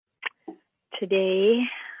Today,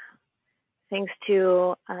 thanks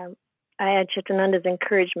to Ayya Chitananda's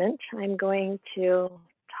encouragement, I'm going to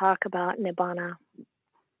talk about Nibbana.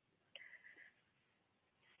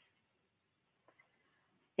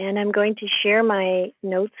 And I'm going to share my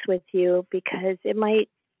notes with you because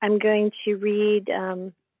I'm going to read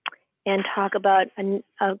and talk about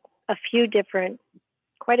a few different,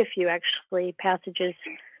 quite a few actually, passages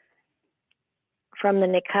from the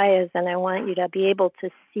Nikayas, and I want you to be able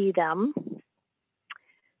to see them.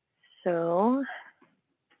 So,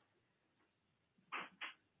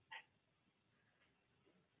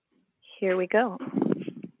 here we go.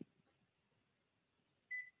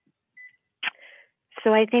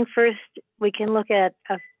 So I think first we can look at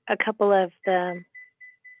a couple of the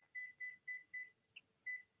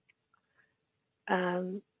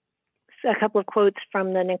a couple of quotes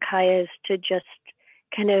from the Nikayas to just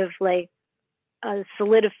kind of like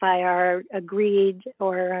solidify our agreed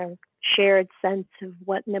or shared sense of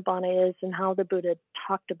what Nibbana is and how the Buddha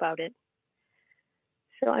talked about it.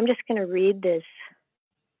 So I'm just going to read this.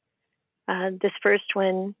 This first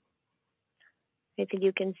one, I think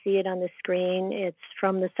you can see it on the screen. It's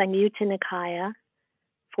from the Samyutta Nikaya,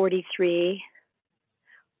 43,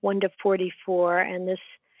 1 to 44. And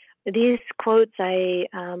these quotes I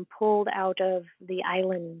pulled out of The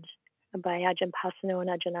Island by Ajahn Pasano and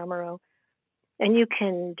Ajahn Amaro. And you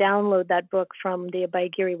can download that book from the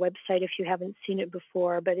Abhayagiri website if you haven't seen it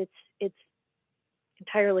before, but it's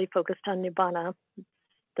entirely focused on Nibbana,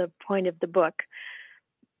 the point of the book.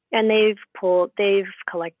 And they've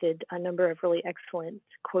collected a number of really excellent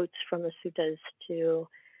quotes from the suttas to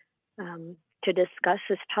discuss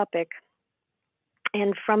this topic.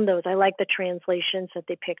 And from those, I like the translations that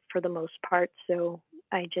they picked for the most part. So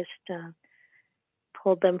I just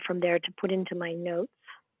pulled them from there to put into my notes.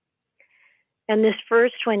 And this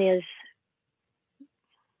first one is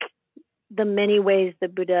the many ways the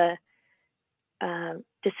Buddha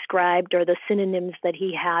described, or the synonyms that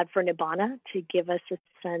he had for Nibbana, to give us a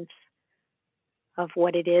sense of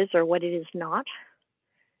what it is or what it is not.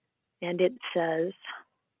 And it says,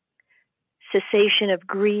 cessation of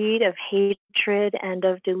greed, of hatred, and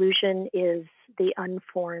of delusion is the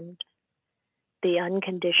unformed, the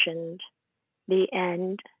unconditioned, the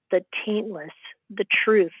end, the taintless, the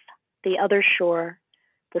truth, the other shore,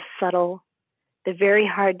 the subtle, the very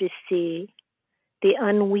hard to see, the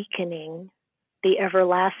unweakening, the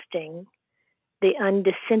everlasting, the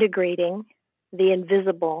undisintegrating, the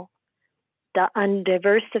invisible, the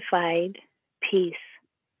undiversified peace,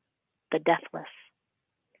 the deathless,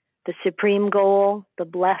 the supreme goal, the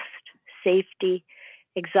blessed, safety,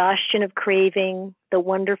 exhaustion of craving, the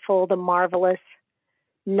wonderful, the marvelous,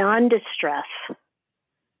 non-distress,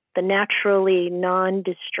 the naturally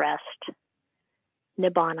non-distressed,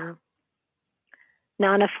 Nibbana,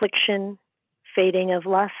 non-affliction, fading of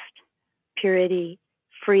lust, purity,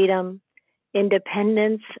 freedom,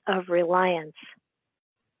 independence of reliance,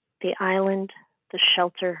 the island, the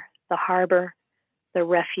shelter, the harbor, the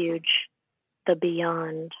refuge, the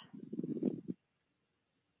beyond.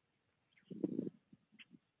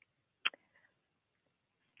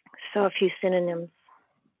 So a few synonyms.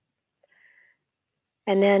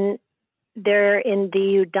 And then there in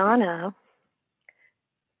the Udana,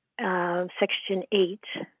 section 8,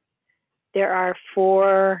 there are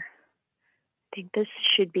 4, I think this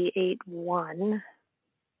should be 8.1.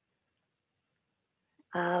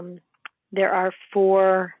 There are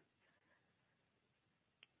 4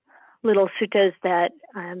 little suttas that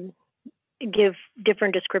give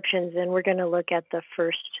different descriptions, and we're going to look at the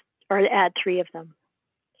first, or at 3 of them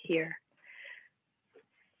here.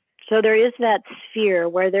 So there is that sphere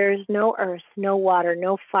where there is no earth, no water,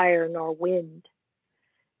 no fire, nor wind.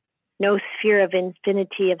 No sphere of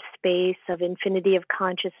infinity of space, of infinity of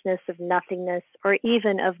consciousness, of nothingness, or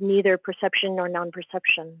even of neither perception nor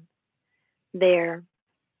non-perception. There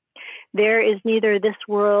is neither this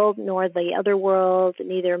world nor the other world,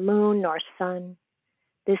 neither moon nor sun.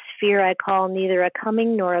 This sphere I call neither a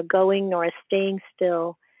coming nor a going nor a staying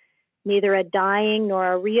still, neither a dying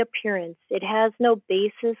nor a reappearance. It has no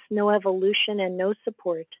basis, no evolution, and no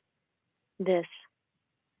support. This,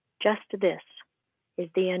 just this, is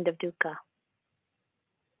the end of dukkha.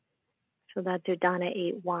 So that's Udana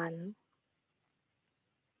 8.1.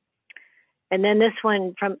 And then this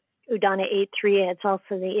one from Udana 8.3, and it's also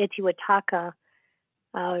the Itiwataka,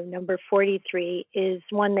 number 43, is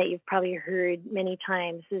one that you've probably heard many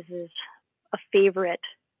times. This is a favorite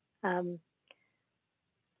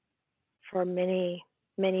for many,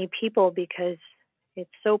 many people because it's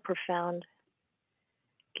so profound.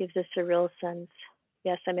 Gives us a real sense.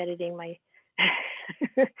 Yes, I'm editing my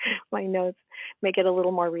my notes, make it a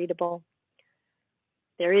little more readable.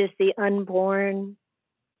 There is the unborn,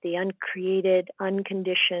 the uncreated,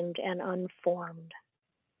 unconditioned, and unformed.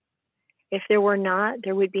 If there were not,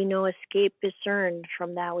 there would be no escape discerned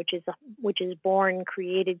from that which is born,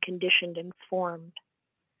 created, conditioned, and formed.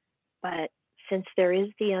 But since there is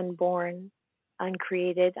the unborn,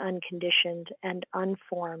 uncreated, unconditioned, and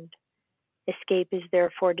unformed, escape is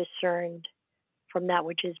therefore discerned from that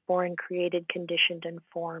which is born, created, conditioned, and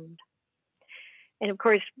formed. And of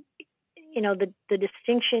course, the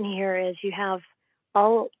distinction here is you have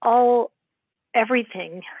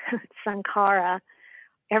everything, sankhara,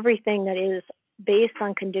 everything that is based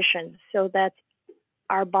on conditions. So that's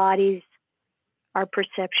our bodies, our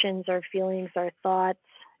perceptions, our feelings, our thoughts,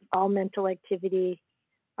 all mental activity,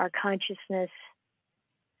 our consciousness,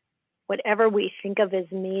 whatever we think of as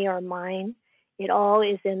me or mine, it all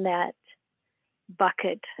is in that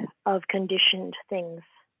bucket of conditioned things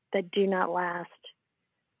that do not last,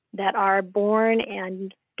 that are born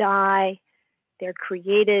and die. They're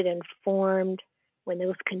created and formed. When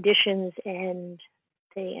those conditions end,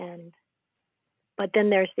 they end. But then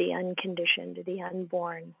there's the unconditioned, the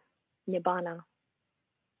unborn, Nibbana.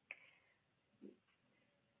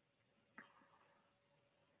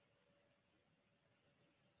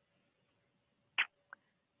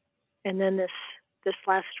 And then this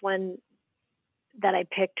last one that I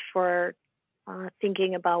picked for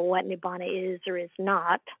thinking about what Nibbana is or is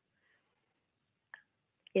not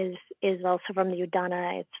is also from the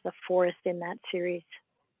Udana. It's the fourth in that series.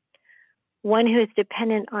 One who is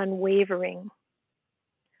dependent on wavering.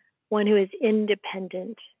 One who is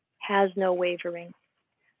independent has no wavering.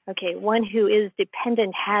 Okay, one who is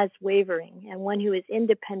dependent has wavering, and one who is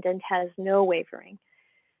independent has no wavering.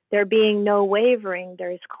 There being no wavering,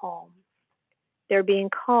 there is calm. There being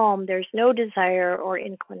calm, there's no desire or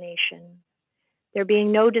inclination. There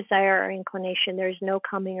being no desire or inclination, there's no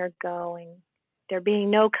coming or going. There being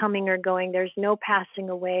no coming or going, there's no passing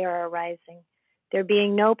away or arising. There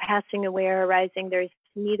being no passing away or arising, there's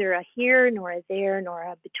neither a here nor a there nor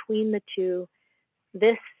a between the two.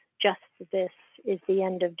 This, just this, is the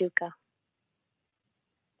end of dukkha.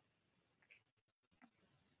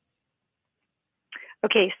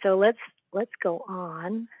 Okay, so let's go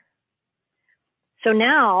on. So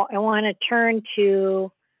now I want to turn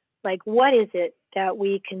to, like, what is it that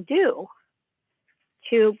we can do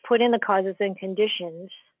to put in the causes and conditions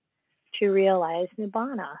to realize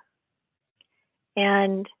Nibbana?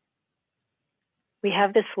 And we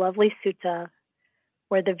have this lovely sutta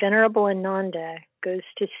where the Venerable Ananda goes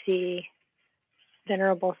to see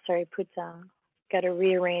Venerable Sariputta. Got to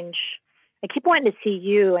rearrange. I keep wanting to see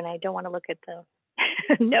you, and I don't want to look at the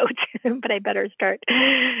note, but I better start.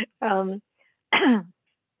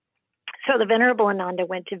 So the Venerable Ananda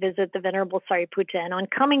went to visit the Venerable Sariputta, and on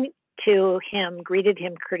coming to him, greeted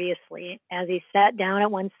him courteously. As he sat down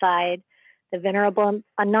at one side, the Venerable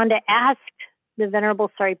Ananda asked the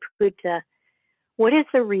Venerable Sariputta, what is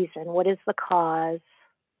the reason, what is the cause,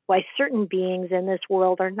 why certain beings in this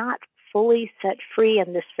world are not fully set free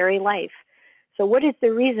in this very life? So what is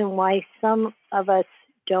the reason why some of us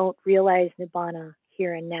don't realize Nibbana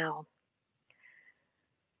here and now?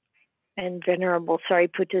 And Venerable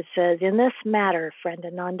Sariputta says, in this matter, friend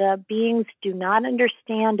Ananda, beings do not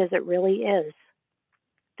understand as it really is.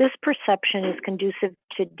 This perception is conducive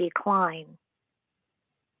to decline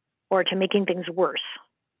or to making things worse,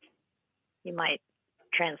 you might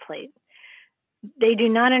translate. They do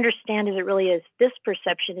not understand as it really is. This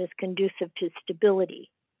perception is conducive to stability,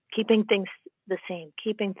 keeping things the same,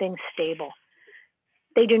 keeping things stable.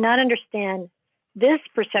 They do not understand this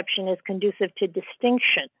perception is conducive to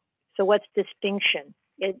distinction. So what's distinction?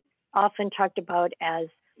 It's often talked about as,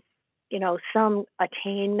 some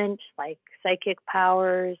attainment like psychic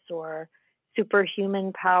powers or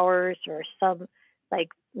superhuman powers, or some like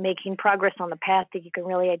making progress on the path that you can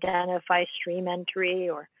really identify, stream entry,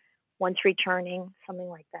 or once returning, something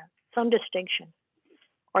like that, some distinction.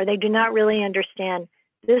 Or they do not really understand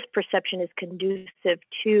this perception is conducive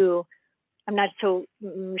to, I'm not so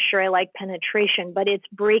sure I like penetration, but it's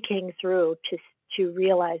breaking through to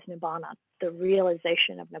realize Nibbana, the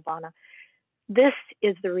realization of Nibbana. This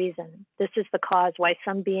is the reason, this is the cause why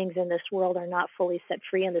some beings in this world are not fully set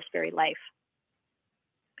free in this very life.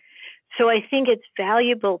 So I think it's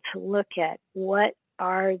valuable to look at what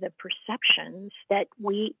are the perceptions that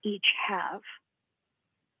we each have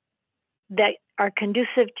that are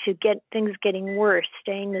conducive to things getting worse,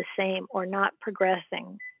 staying the same, or not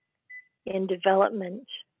progressing in development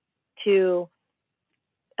to,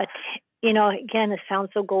 again, it sounds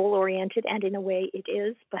so goal-oriented, and in a way it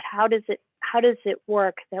is, but how does it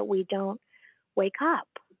work that we don't wake up?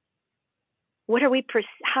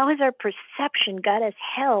 how has our perception got us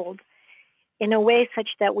held in a way such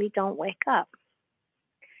that we don't wake up?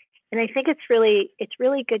 And I think it's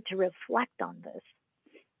really good to reflect on this.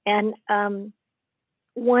 And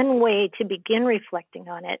one way to begin reflecting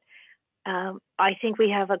on it, I think we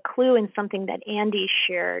have a clue in something that Andy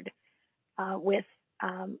shared with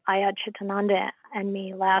Ayya Chitananda and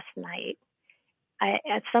me last night.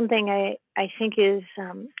 It's something I think is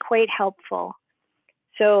quite helpful.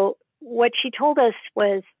 So what she told us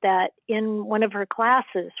was that in one of her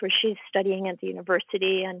classes, where she's studying at the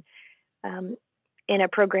university and in a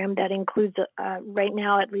program that includes right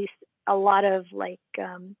now at least a lot of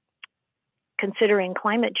considering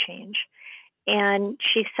climate change, and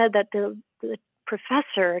she said that the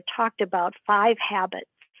professor talked about 5 habits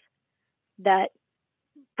that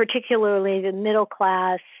particularly the middle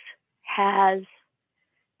class has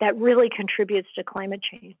that really contributes to climate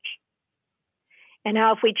change. And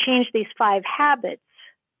now if we change these 5 habits,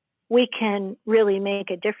 we can really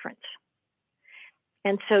make a difference.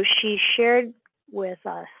 And so she shared with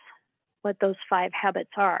us what those 5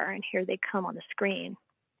 habits are, and here they come on the screen.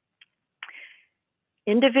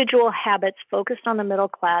 Individual habits focused on the middle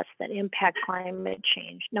class that impact climate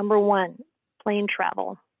change. Number 1, plane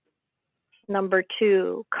travel. Number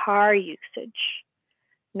 2, car usage.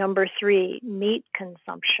 Number 3, meat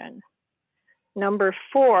consumption. Number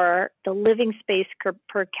 4, the living space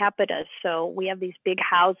per capita. So we have these big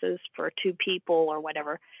houses for 2 people or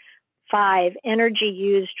whatever. 5, energy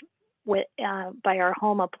used by our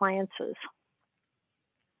home appliances.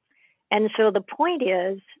 And so the point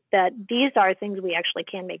is that these are things we actually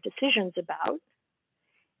can make decisions about,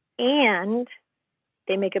 and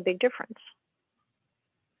they make a big difference.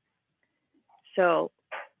 So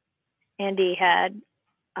Andy had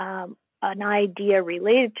an idea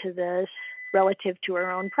related to this relative to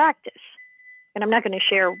her own practice. And I'm not going to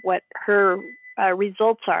share what her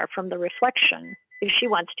results are from the reflection. If she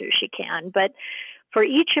wants to, she can. But for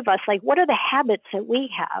each of us, like, what are the habits that we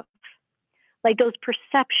have? Like those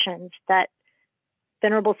perceptions that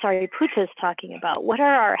Venerable Sariputta is talking about. What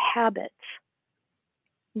are our habits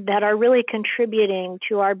that are really contributing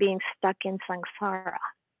to our being stuck in samsara?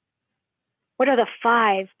 What are the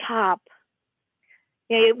 5 top?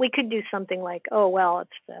 We could do something like, oh, well,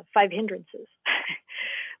 it's the 5 hindrances.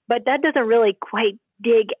 But that doesn't really quite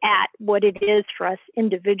dig at what it is for us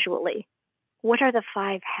individually. What are the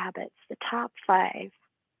 5 habits, the top 5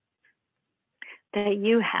 that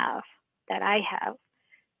you have, that I have,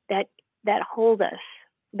 that hold us,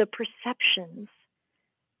 the perceptions?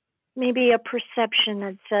 Maybe a perception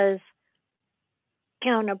that says,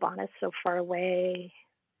 Nibbana is so far away.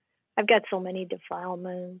 I've got so many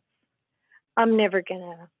defilements. I'm never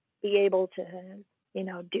gonna be able to,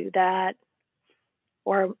 do that.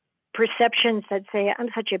 Or perceptions that say, I'm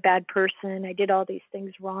such a bad person. I did all these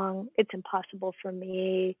things wrong. It's impossible for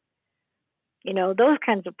me. Those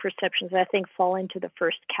kinds of perceptions, I think, fall into the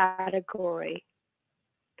first category,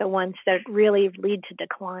 the ones that really lead to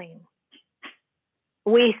decline.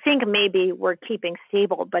 We think maybe we're keeping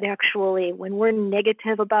stable, but actually when we're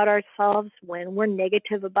negative about ourselves, when we're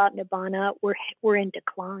negative about Nibbana, we're in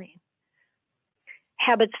decline.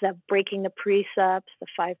 Habits of breaking the precepts, the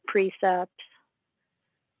 5 precepts.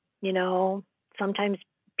 Sometimes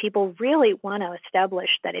people really want to establish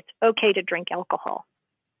that it's okay to drink alcohol,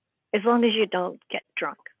 as long as you don't get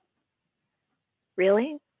drunk.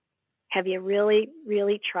 Really? Have you really,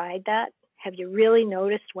 really tried that? Have you really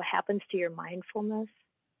noticed what happens to your mindfulness?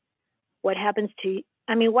 What happens to,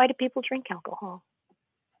 why do people drink alcohol?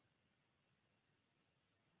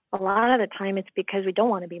 A lot of the time it's because we don't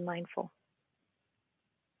want to be mindful.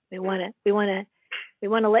 We want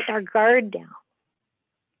to let our guard down.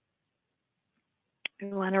 We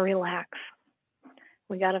want to relax.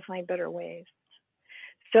 We got to find better ways.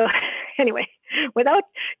 So anyway, without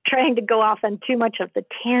trying to go off on too much of the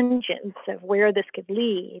tangents of where this could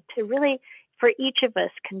lead, to really, for each of us,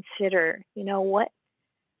 consider,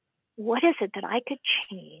 what is it that I could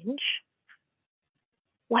change?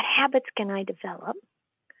 What habits can I develop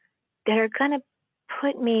that are going to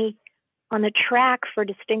put me on the track for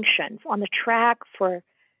distinctions, on the track for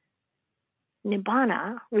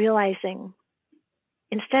Nibbana, realizing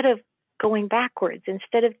instead of going backwards,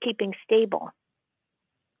 instead of keeping stable.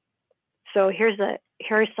 So here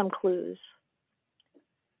are some clues.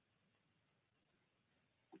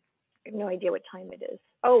 I have no idea what time it is.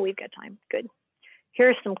 Oh, we've got time. Good. Here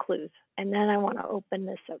are some clues. And then I want to open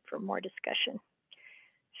this up for more discussion.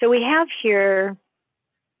 So we have here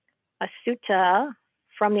a sutta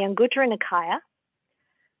from the Anguttara Nikaya,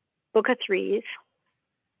 Book of Threes,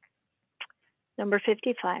 number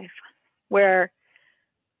 55, where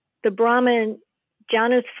the Brahmin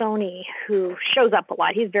Janusoni, who shows up a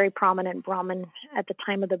lot. He's very prominent Brahmin at the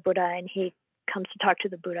time of the Buddha, and he comes to talk to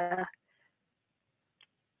the Buddha.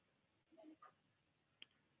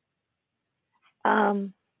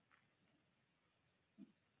 And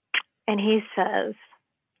he says,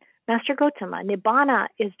 Master Gautama, Nibbana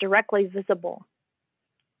is directly visible.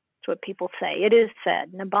 That's what people say. It is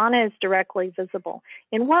said, Nibbana is directly visible.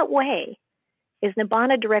 In what way is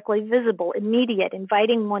Nibbana directly visible, immediate,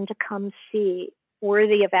 inviting one to come see,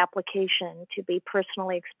 worthy of application, to be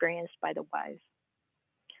personally experienced by the wise?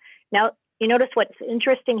 Now, you notice what's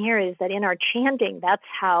interesting here is that in our chanting, that's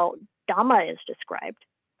how Dhamma is described.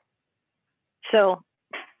 So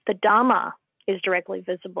the Dhamma is directly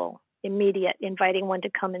visible, immediate, inviting one to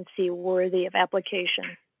come and see, worthy of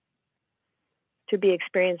application, to be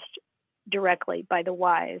experienced directly by the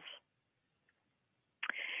wise.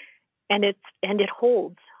 And it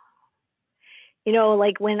holds. You know,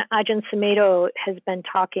 like when Ajahn Sumedho has been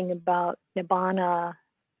talking about Nibbana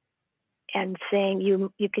and saying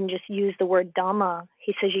you can just use the word Dhamma,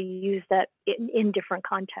 he says you use that in different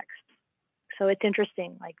contexts. So it's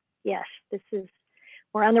interesting, like, yes,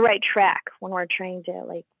 we're on the right track when we're trying to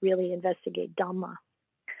like really investigate Dhamma.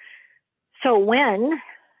 So when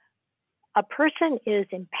a person is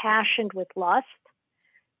impassioned with lust,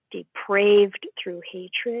 depraved through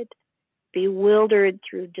hatred, bewildered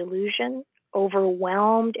through delusion,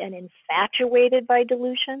 overwhelmed and infatuated by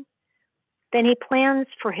delusion, then he plans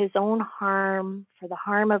for his own harm, for the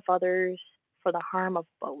harm of others, for the harm of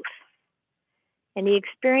both. And he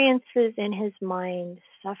experiences in his mind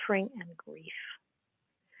suffering and grief.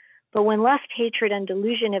 But when lust, hatred, and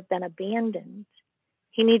delusion have been abandoned,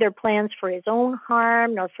 he neither plans for his own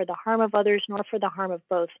harm, nor for the harm of others, nor for the harm of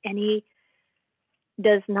both. And he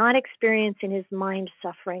does not experience in his mind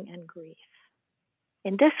suffering and grief.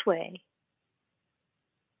 In this way,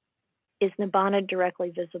 is Nibbana directly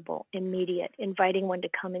visible, immediate, inviting one to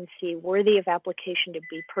come and see, worthy of application, to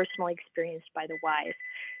be personally experienced by the wise.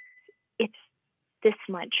 It's this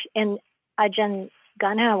much. And Ajahn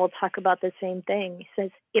Ganha will talk about the same thing. He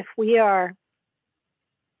says, if we are,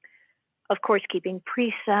 of course, keeping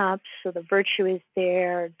precepts, so the virtue is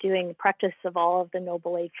there, doing the practice of all of the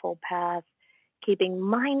Noble Eightfold Path, keeping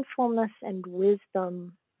mindfulness and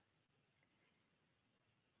wisdom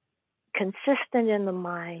consistent in the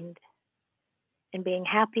mind, and being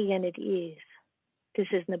happy and at ease, this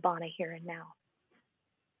is Nibbana here and now.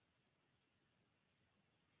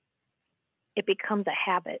 It becomes a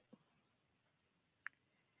habit.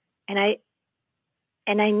 And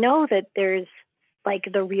I know that there's like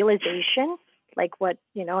the realization, like what,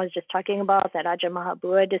 I was just talking about, that Ajahn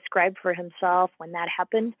Mahabua described for himself when that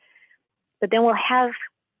happened. But then we'll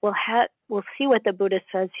see what the Buddha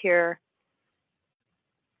says here.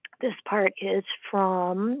 This part is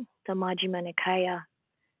from the Majjhima Nikaya,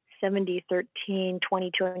 70, 13,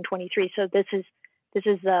 22, and 23. So this is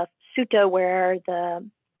the sutta where the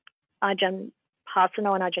Ajahn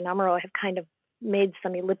Pasano and Ajahn Amaro have kind of made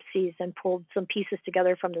some ellipses and pulled some pieces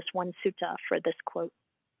together from this one sutta for this quote.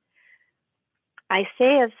 I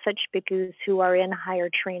say of such bhikkhus who are in higher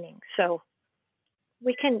training. So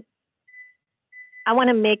I want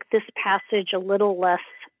to make this passage a little less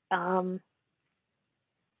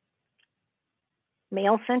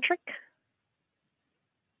male-centric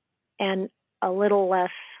and a little less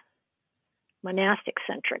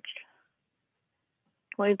monastic-centric.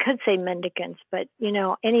 Well, we could say mendicants, but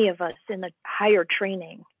any of us in the higher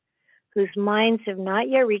training whose minds have not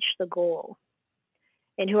yet reached the goal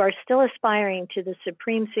and who are still aspiring to the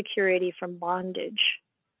supreme security from bondage,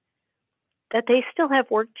 that they still have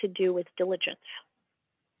work to do with diligence.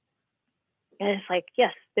 And it's like,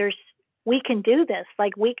 yes, we can do this.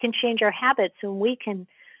 Like, we can change our habits and we can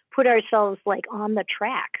put ourselves like on the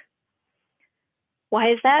track.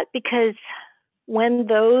 Why is that? Because when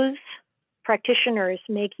those practitioners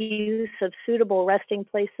make use of suitable resting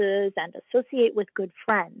places and associate with good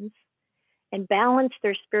friends and balance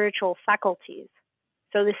their spiritual faculties.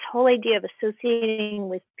 So this whole idea of associating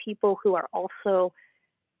with people who are also,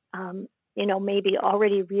 maybe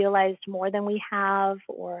already realized more than we have,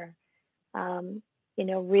 or,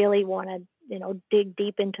 really want to, dig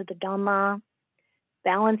deep into the Dhamma,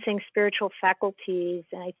 balancing spiritual faculties.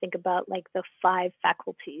 And I think about like the 5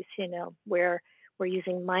 faculties, where we're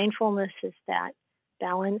using mindfulness as that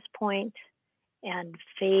balance point, and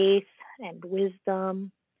faith and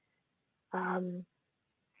wisdom, and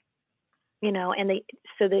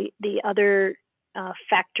the other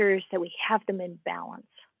factors that we have them in balance.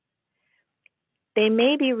 They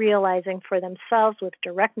may be realizing for themselves with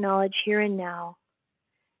direct knowledge here and now,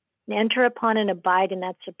 and enter upon and abide in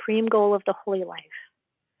that supreme goal of the holy life,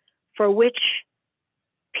 for which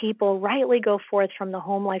people rightly go forth from the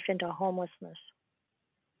home life into homelessness.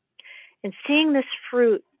 And seeing this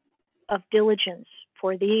fruit of diligence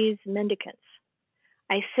for these mendicants,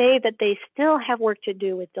 I say that they still have work to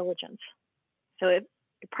do with diligence. So if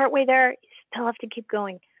you're partway there, you still have to keep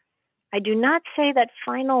going. I do not say that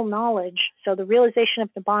final knowledge, so the realization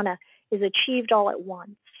of Nibbana, is achieved all at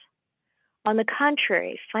once. On the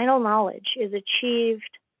contrary, final knowledge is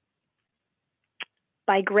achieved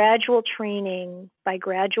by gradual training, by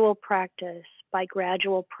gradual practice, by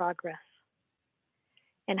gradual progress.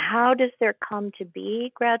 And how does there come to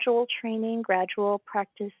be gradual training, gradual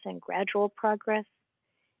practice, and gradual progress?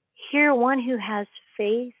 Here, one who has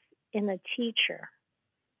faith in the teacher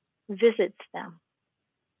visits them.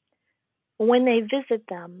 When they visit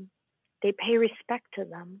them, they pay respect to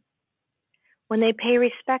them. When they pay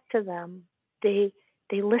respect to them, they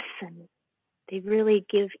listen. They really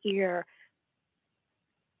give ear.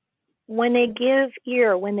 When they give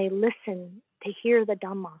ear, when they listen, they hear the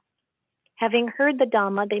Dhamma. Having heard the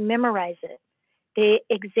Dhamma, they memorize it. They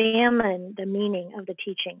examine the meaning of the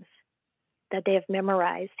teachings that they have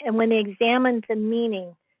memorized. And when they examine the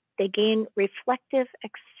meaning, they gain reflective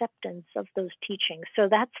acceptance of those teachings. So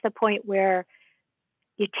that's the point where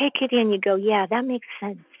you take it in, you go, yeah, that makes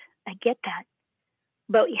sense. I get that.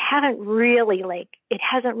 But you haven't really, it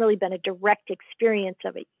hasn't really been a direct experience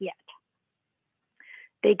of it yet.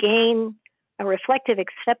 They gain a reflective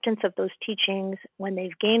acceptance of those teachings. When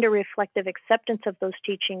they've gained a reflective acceptance of those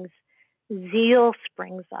teachings, zeal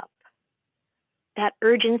springs up. That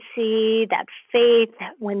urgency, that faith,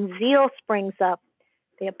 when zeal springs up,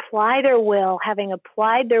 they apply their will. Having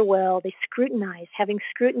applied their will, they scrutinize. Having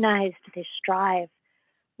scrutinized, they strive.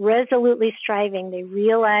 Resolutely striving, they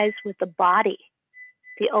realize with the body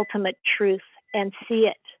the ultimate truth and see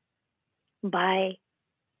it by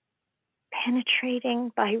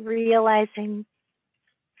penetrating, by realizing,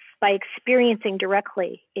 by experiencing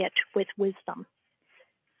directly it with wisdom.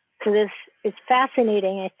 So this is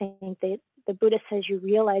fascinating. I think that the Buddha says you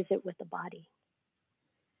realize it with the body.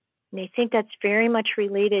 And I think that's very much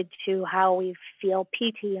related to how we feel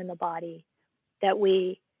piti in the body, that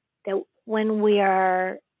when we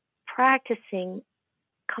are practicing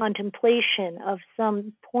contemplation of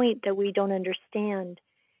some point that we don't understand,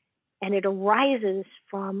 and it arises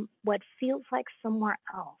from what feels like somewhere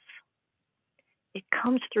else, it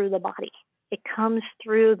comes through the body. It comes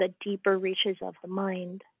through the deeper reaches of the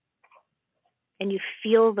mind. And you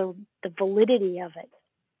feel the validity of it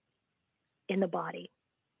in the body.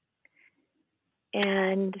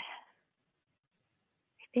 And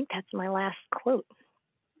I think that's my last quote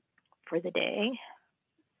for the day.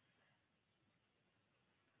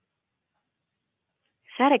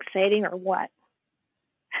 Is that exciting or what?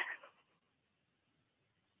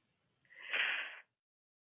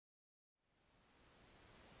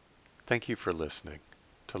 Thank you for listening.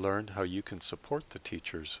 To learn how you can support the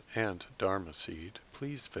teachers and Dharma Seed,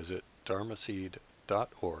 please visit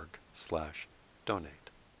dharmaseed.org/donate.